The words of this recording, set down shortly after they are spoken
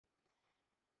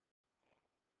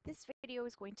This video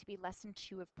is going to be lesson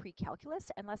 2 of pre-calculus,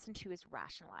 and lesson 2 is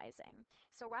rationalizing.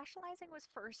 So rationalizing was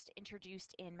first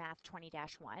introduced in Math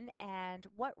 20-1, and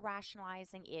what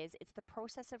rationalizing is, it's the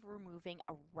process of removing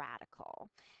a radical.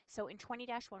 So in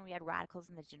 20-1 we had radicals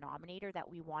in the denominator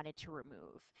that we wanted to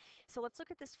remove. So let's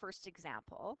look at this first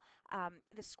example,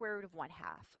 the square root of 1/2.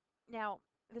 Now,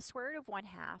 the square root of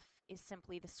 1/2 is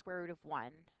simply the square root of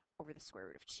 1 over the square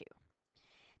root of 2.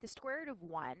 The square root of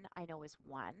 1 I know is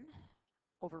 1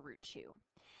 over root 2.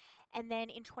 And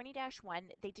then in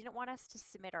 20-1, they didn't want us to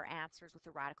submit our answers with a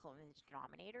radical in the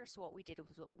denominator, so what we did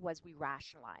was we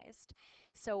rationalized.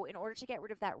 So in order to get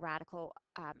rid of that radical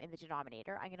in the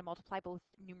denominator, I'm going to multiply both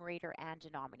numerator and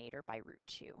denominator by root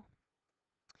 2.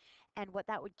 And what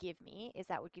that would give me is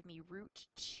that would give me root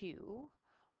 2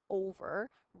 over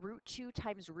root 2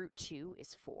 times root 2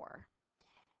 is 4.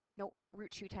 No, root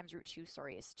 2 times root 2,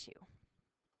 sorry, is 2.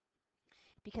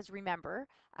 Because remember,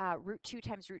 root 2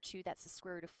 times root 2, that's the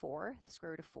square root of 4. The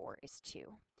square root of 4 is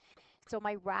 2. So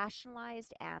my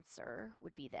rationalized answer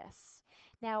would be this.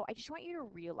 Now, I just want you to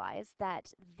realize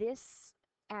that this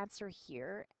answer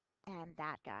here and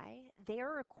that guy, they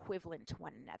are equivalent to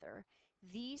one another.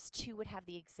 These two would have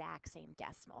the exact same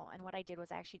decimal. And what I did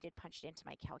was I actually did punch it into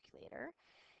my calculator.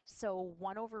 So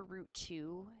 1 over root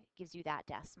 2 gives you that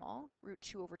decimal. Root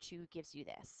 2 over 2 gives you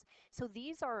this. So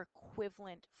these are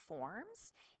equivalent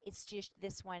forms. It's just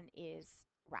this one is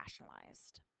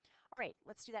rationalized. All right,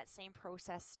 let's do that same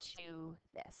process to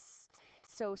this.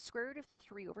 So square root of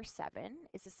 3 over 7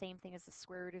 is the same thing as the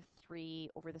square root of 3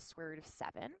 over the square root of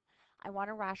 7. I want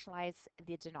to rationalize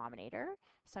the denominator,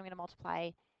 so I'm going to multiply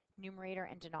numerator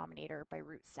and denominator by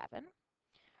root 7.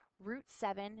 Root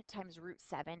 7 times root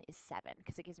 7 is 7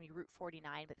 because it gives me root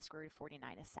 49, but the square root of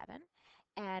 49 is 7.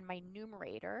 And my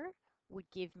numerator would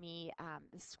give me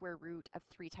the square root of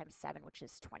 3 times 7, which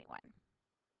is 21.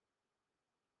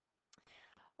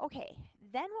 Okay,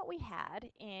 then what we had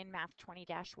in Math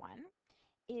 20-1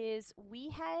 is we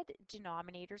had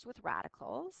denominators with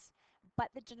radicals, but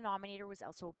the denominator was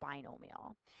also a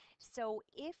binomial. So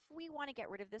if we want to get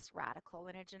rid of this radical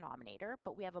in a denominator,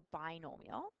 but we have a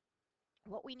binomial,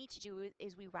 what we need to do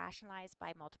is we rationalize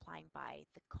by multiplying by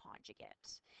the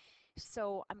conjugate.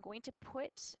 So I'm going to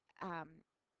put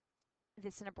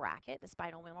this in a bracket, this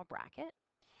binomial bracket,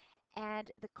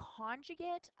 and the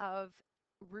conjugate of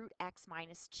root x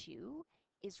minus 2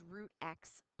 is root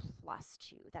x plus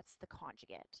 2. That's the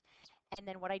conjugate. And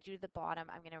then what I do to the bottom,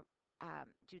 I'm going to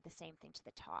do the same thing to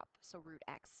the top. So root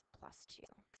x plus 2.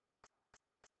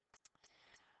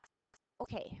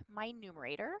 Okay, my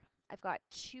numerator, I've got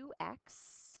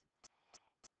 2x,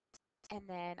 and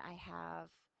then I have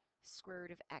square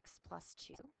root of x plus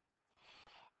 2.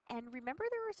 And remember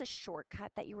there was a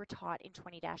shortcut that you were taught in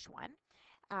 20-1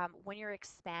 when you're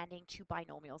expanding two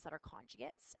binomials that are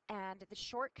conjugates. And the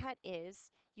shortcut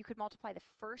is you could multiply the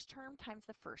first term times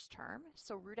the first term.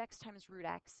 So root x times root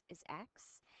x is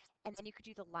x. And then you could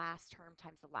do the last term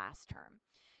times the last term.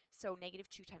 So negative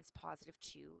 2 times positive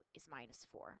 2 is minus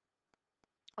 4.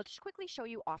 I'll just quickly show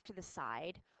you off to the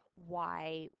side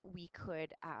why we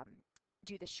could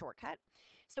do the shortcut.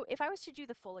 So if I was to do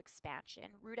the full expansion,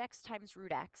 root x times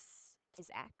root x is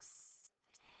x.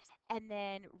 And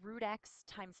then root x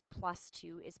times plus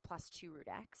 2 is plus 2 root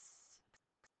x.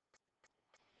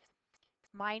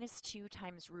 Minus 2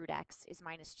 times root x is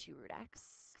minus 2 root x.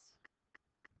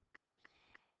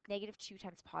 Negative 2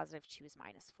 times positive 2 is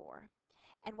minus 4.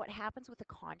 And what happens with the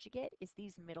conjugate is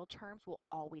these middle terms will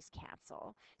always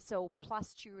cancel. So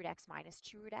plus 2 root x minus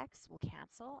 2 root x will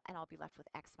cancel, and I'll be left with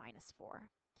x minus 4.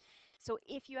 So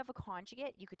if you have a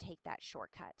conjugate, you could take that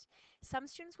shortcut. Some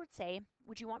students would say,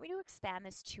 would you want me to expand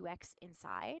this 2x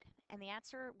inside? And the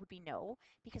answer would be no,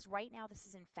 because right now this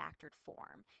is in factored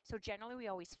form. So generally we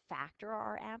always factor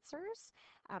our answers,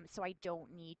 so I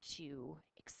don't need to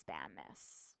expand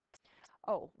this.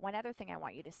 Oh, one other thing I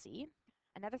want you to see.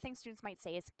 Another thing students might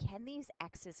say is, can these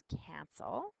x's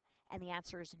cancel? And the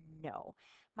answer is no.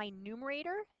 My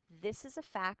numerator, this is a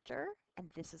factor, and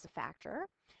this is a factor.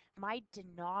 My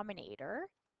denominator,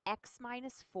 x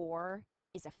minus 4,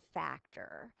 is a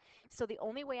factor. So the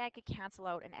only way I could cancel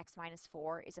out an x minus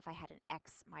 4 is if I had an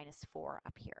x minus 4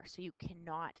 up here. So you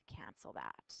cannot cancel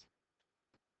that.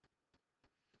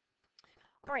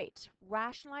 All right,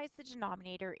 rationalize the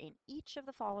denominator in each of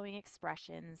the following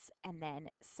expressions and then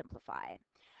simplify.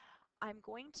 I'm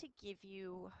going to give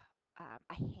you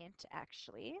a hint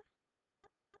actually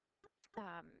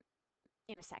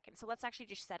in a second. So let's actually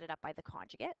just set it up by the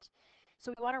conjugate.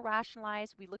 So we want to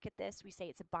rationalize, we look at this, we say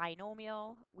it's a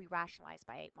binomial, we rationalize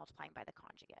by multiplying by the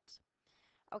conjugate.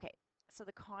 Okay, so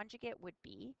the conjugate would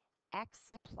be x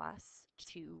plus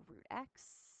 2 root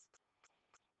x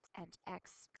and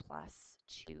x plus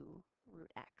 2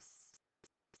 root x.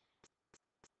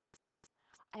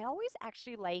 I always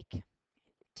actually like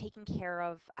taking care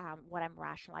of what I'm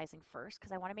rationalizing first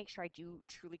because I want to make sure I do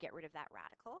truly get rid of that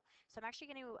radical. So I'm actually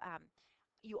going to,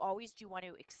 you always do want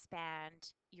to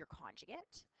expand your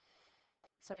conjugate.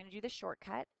 So I'm going to do the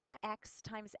shortcut. X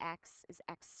times x is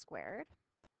x squared.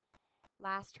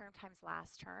 Last term times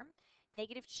last term.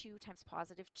 Negative 2 times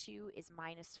positive 2 is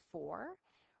minus 4.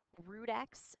 Root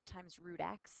x times root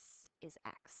x is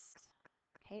x.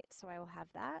 Okay, so I will have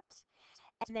that.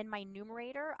 And then my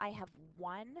numerator, I have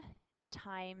 1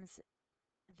 times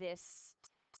this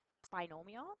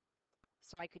binomial.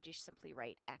 So I could just simply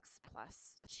write x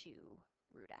plus 2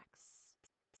 root x.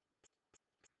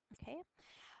 Okay.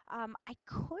 I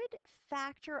could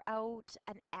factor out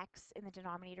an x in the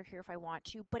denominator here if I want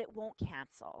to, but it won't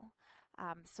cancel.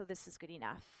 So this is good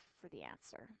enough for the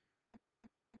answer.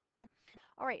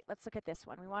 All right, let's look at this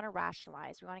one. We want to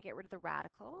rationalize. We want to get rid of the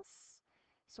radicals.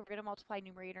 So we're going to multiply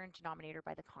numerator and denominator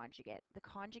by the conjugate. The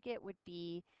conjugate would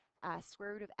be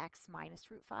square root of x minus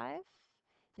root 5.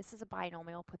 This is a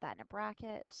binomial, put that in a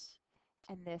bracket.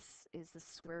 And this is the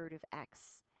square root of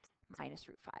x minus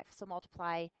root 5. So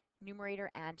multiply numerator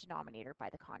and denominator by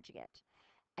the conjugate.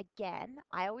 Again,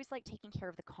 I always like taking care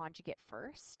of the conjugate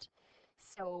first.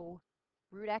 So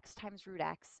root x times root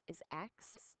x is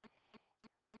x.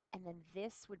 And then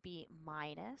this would be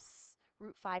minus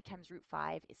root 5 times root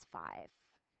 5 is 5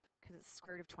 because it's the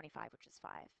square root of 25, which is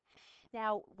 5.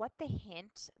 Now, what the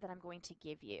hint that I'm going to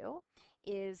give you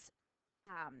is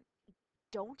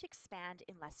don't expand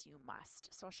unless you must.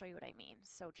 So I'll show you what I mean.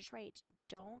 So just write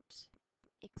don't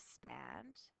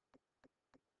expand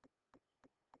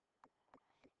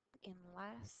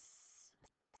unless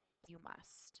you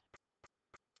must.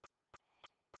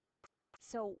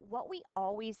 So what we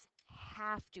always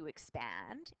have to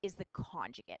expand is the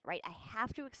conjugate, right? I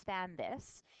have to expand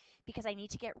this because I need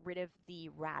to get rid of the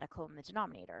radical in the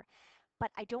denominator.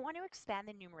 But I don't want to expand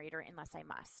the numerator unless I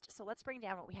must. So let's bring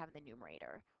down what we have in the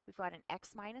numerator. We've got an x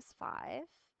minus 5,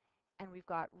 and we've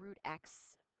got root x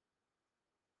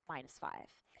minus 5.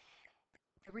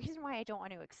 The reason why I don't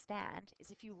want to expand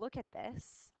is if you look at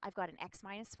this, I've got an x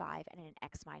minus 5 and an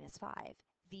x minus 5.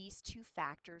 These two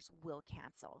factors will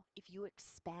cancel. If you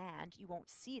expand, you won't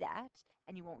see that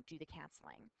and you won't do the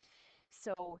canceling.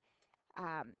 So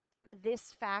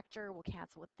this factor will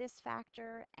cancel with this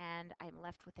factor and I'm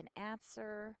left with an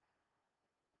answer.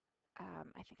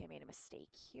 I think I made a mistake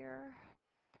here.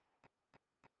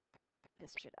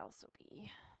 This should also be.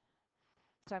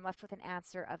 So I'm left with an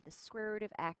answer of the square root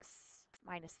of x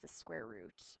minus the square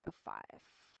root of 5.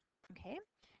 Okay,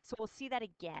 so we'll see that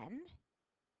again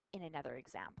in another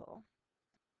example.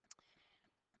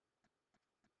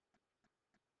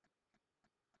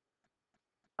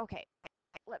 Okay,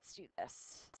 let's do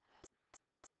this.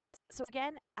 So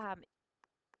again,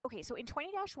 okay, so in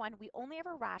 20-1, we only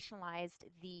ever rationalized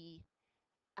the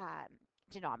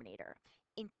denominator.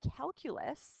 In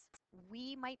calculus,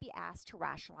 we might be asked to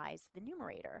rationalize the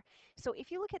numerator. So if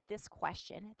you look at this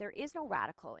question, there is no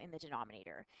radical in the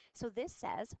denominator. So this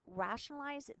says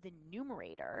rationalize the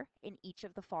numerator in each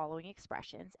of the following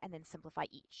expressions and then simplify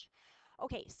each.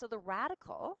 Okay, so the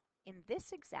radical in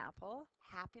this example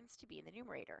happens to be in the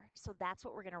numerator. So that's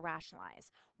what we're going to rationalize.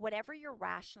 Whatever you're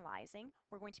rationalizing,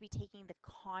 we're going to be taking the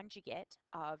conjugate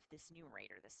of this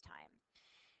numerator this time.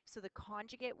 So the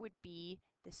conjugate would be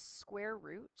the square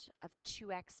root of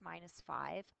 2x minus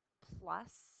 5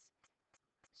 plus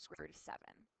square root of 7.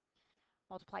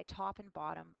 Multiply top and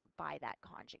bottom by that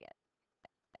conjugate.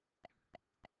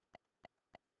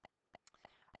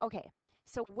 Okay,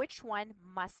 so which one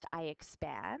must I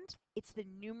expand? It's the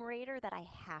numerator that I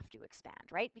have to expand,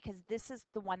 right? Because this is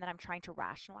the one that I'm trying to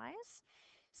rationalize.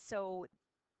 So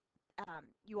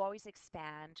you always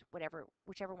expand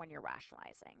whichever one you're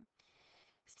rationalizing.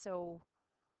 So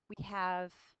we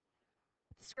have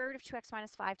the square root of 2x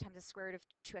minus 5 times the square root of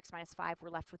 2x minus 5, we're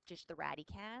left with just the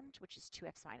radicand, which is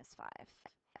 2x minus 5.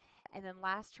 And then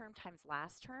last term times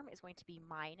last term is going to be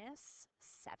minus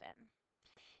 7.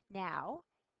 Now,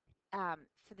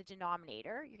 for the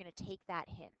denominator, you're going to take that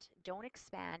hint. Don't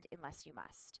expand unless you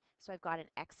must. So I've got an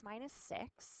x minus 6,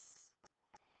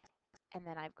 and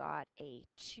then I've got a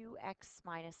 2x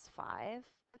minus 5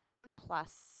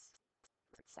 plus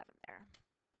 7 there.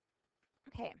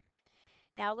 Okay.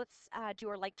 Now let's do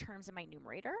our like terms in my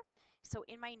numerator. So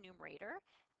in my numerator,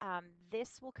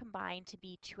 this will combine to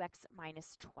be 2x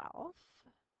minus 12.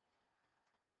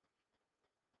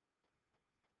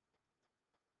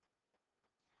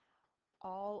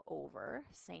 All over,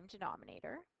 same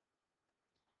denominator,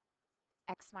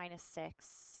 x minus 6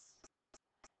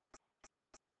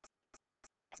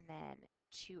 then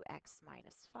 2x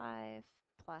minus 5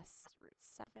 plus root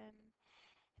 7.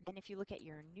 And then if you look at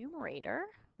your numerator,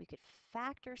 we could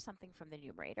factor something from the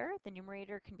numerator. The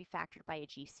numerator can be factored by a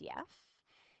GCF.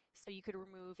 So you could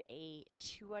remove a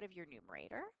 2 out of your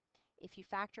numerator. If you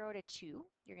factor out a 2,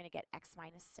 you're going to get x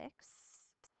minus 6.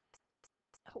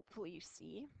 Hopefully you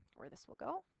see where this will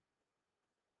go.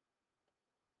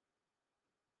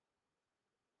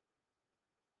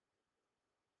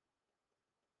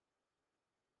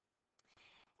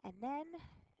 And then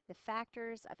the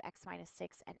factors of x minus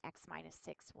 6 and x minus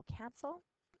 6 will cancel,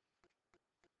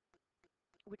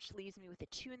 which leaves me with a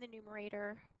 2 in the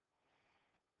numerator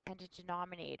and a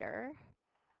denominator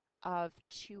of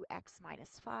 2x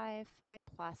minus 5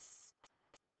 plus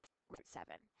root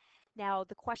 7. Now,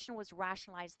 the question was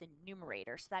rationalize the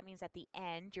numerator, so that means at the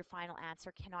end, your final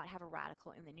answer cannot have a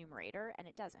radical in the numerator, and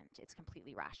it doesn't. It's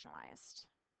completely rationalized.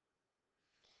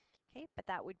 Okay, but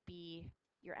that would be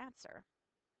your answer.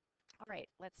 All right,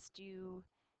 let's do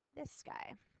this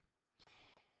guy.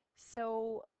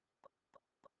 So,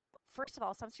 first of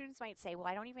all, some students might say, well,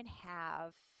 I don't even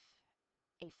have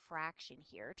a fraction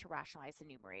here to rationalize the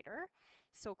numerator,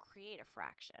 so create a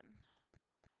fraction.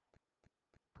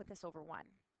 Put this over 1.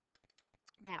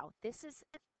 Now, this is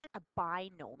a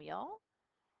binomial.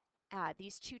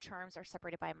 These two terms are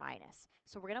separated by a minus.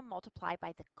 So we're going to multiply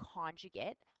by the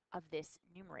conjugate of this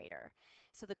numerator.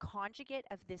 So the conjugate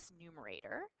of this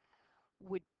numerator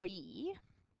would be,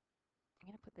 I'm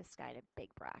going to put this guy in a big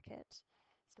bracket.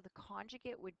 So the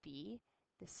conjugate would be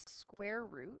the square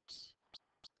root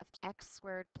of x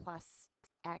squared plus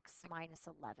x minus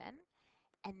 11,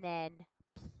 and then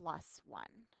plus 1,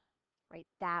 right?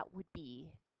 That would be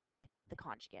the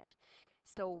conjugate.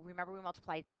 So remember, we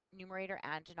multiply numerator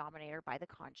and denominator by the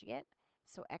conjugate.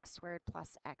 So x squared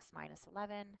plus x minus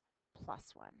 11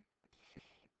 plus 1.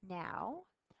 Now,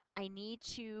 I need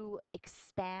to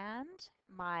expand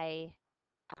my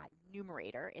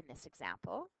numerator in this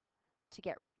example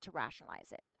to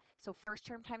rationalize it. So first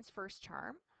term times first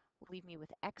term will leave me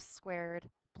with x squared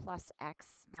plus x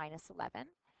minus 11.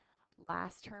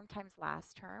 Last term times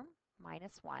last term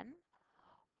minus 1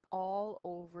 all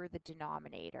over the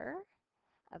denominator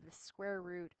of the square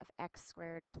root of x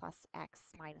squared plus x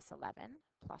minus 11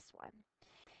 plus 1.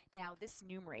 Now this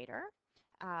numerator,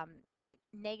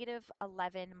 negative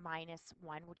 11 minus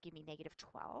 1 would give me negative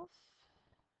 12.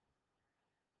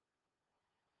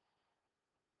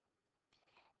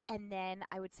 And then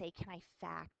I would say, can I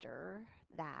factor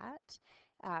that?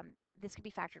 This could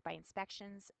be factored by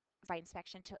inspection.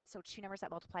 So two numbers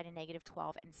that multiply to negative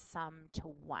 12 and sum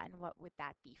to 1. What would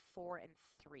that be? 4 and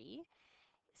 3.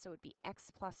 So it would be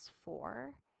x plus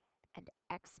 4 and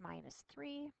x minus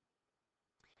 3.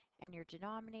 And your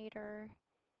denominator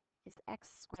is x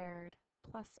squared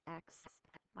plus x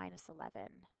minus 11,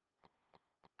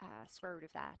 square root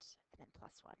of that, and then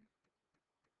plus 1.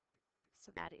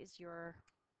 So that is your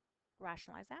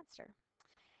rationalized answer.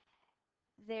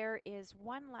 There is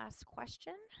one last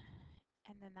question,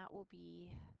 and then that will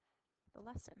be the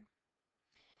lesson.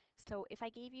 So if I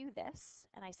gave you this,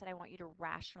 and I said I want you to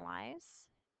rationalize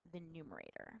the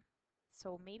numerator.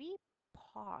 So maybe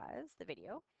pause the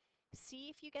video, see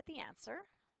if you get the answer,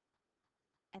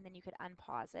 and then you could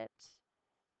unpause it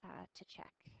to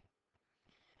check.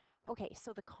 Okay,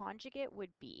 so the conjugate would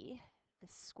be the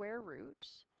square root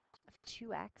of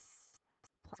 2x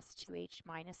plus 2h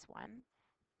minus 1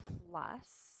 plus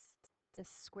the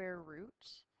square root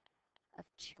of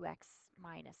 2x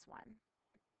minus 1.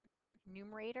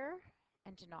 Numerator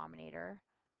and denominator,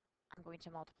 I'm going to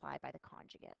multiply by the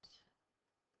conjugate.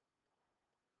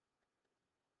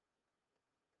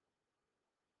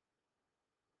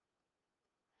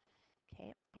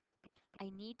 Okay, I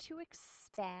need to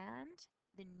expand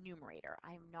the numerator.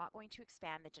 I'm not going to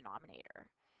expand the denominator.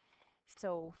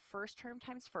 So first term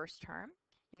times first term,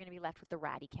 you're going to be left with the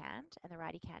radicand, and the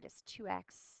radicand is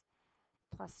 2x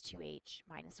plus 2h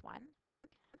minus 1.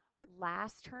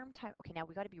 Last term time, okay, now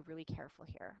we got to be really careful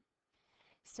here.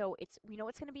 So we know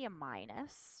it's going to be a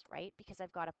minus, right? Because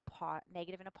I've got a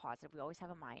negative and a positive. We always have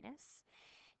a minus.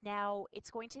 Now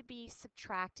it's going to be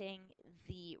subtracting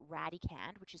the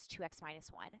radicand, which is 2x minus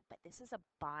 1, but this is a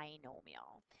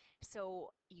binomial.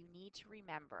 So you need to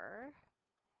remember,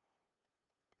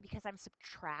 because I'm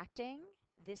subtracting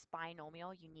this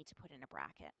binomial, you need to put in a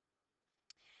bracket.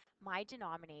 My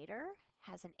denominator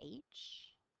has an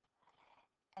h,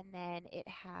 and then it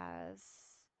has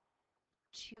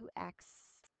 2x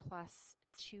plus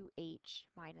 2h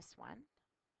minus 1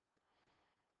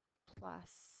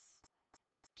 plus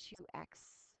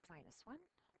 2x minus 1.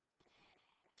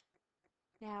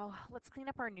 Now let's clean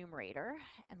up our numerator,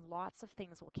 and lots of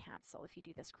things will cancel if you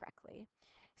do this correctly.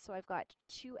 So I've got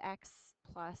 2x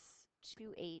plus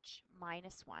 2h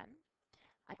minus 1.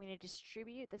 I'm going to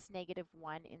distribute this negative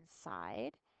 1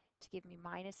 inside to give me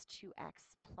minus 2x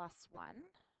plus 1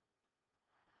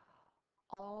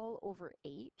 all over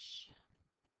h,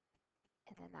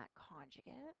 and then that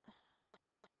conjugate.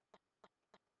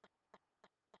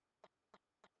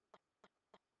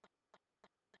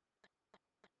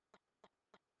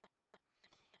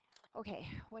 Okay,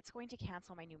 what's going to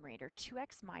cancel my numerator?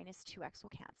 2x minus 2x will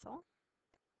cancel.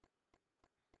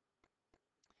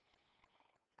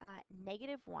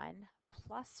 Negative 1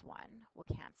 plus 1 will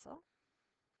cancel.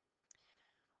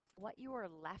 What you are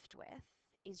left with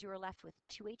is you are left with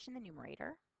 2h in the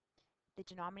numerator. The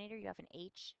denominator, you have an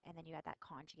h, and then you add that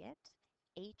conjugate.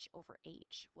 H over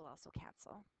h will also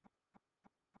cancel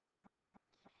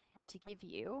to give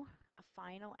you a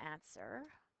final answer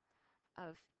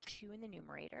of 2 in the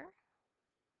numerator,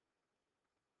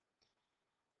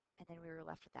 and then we were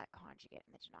left with that conjugate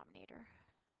in the denominator.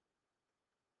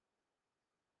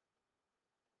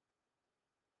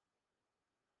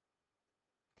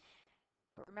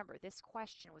 But remember, this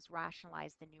question was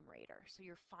rationalize the numerator, so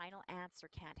your final answer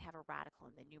can't have a radical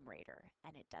in the numerator,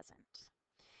 and it doesn't.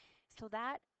 So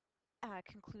that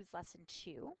concludes lesson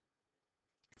 2.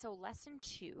 So lesson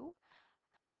 2,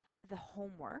 the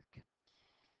homework.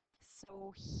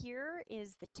 So here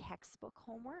is the textbook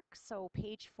homework. So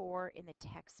page 4 in the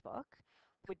textbook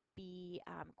would be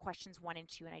questions 1 and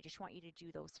 2, and I just want you to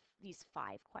do these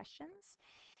 5 questions.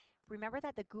 Remember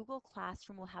that the Google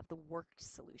Classroom will have the worked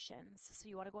solutions. So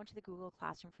you want to go into the Google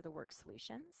Classroom for the worked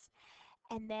solutions.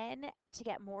 And then to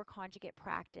get more conjugate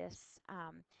practice,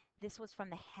 this was from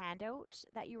the handout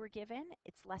that you were given.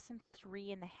 It's lesson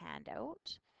 3 in the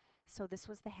handout. So this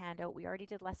was the handout. We already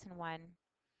did lesson 1.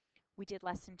 We did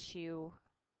lesson 2.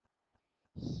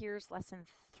 Here's lesson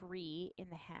 3 in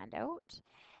the handout.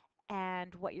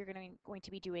 And what you're going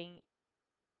to be doing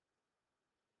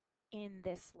in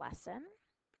this lesson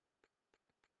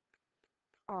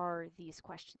are these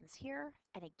questions here.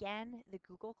 And again, the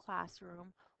Google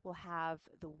Classroom will have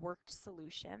the worked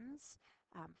solutions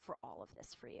for all of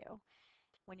this for you.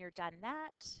 When you're done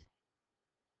that,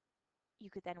 you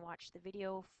could then watch the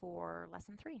video for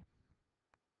lesson 3.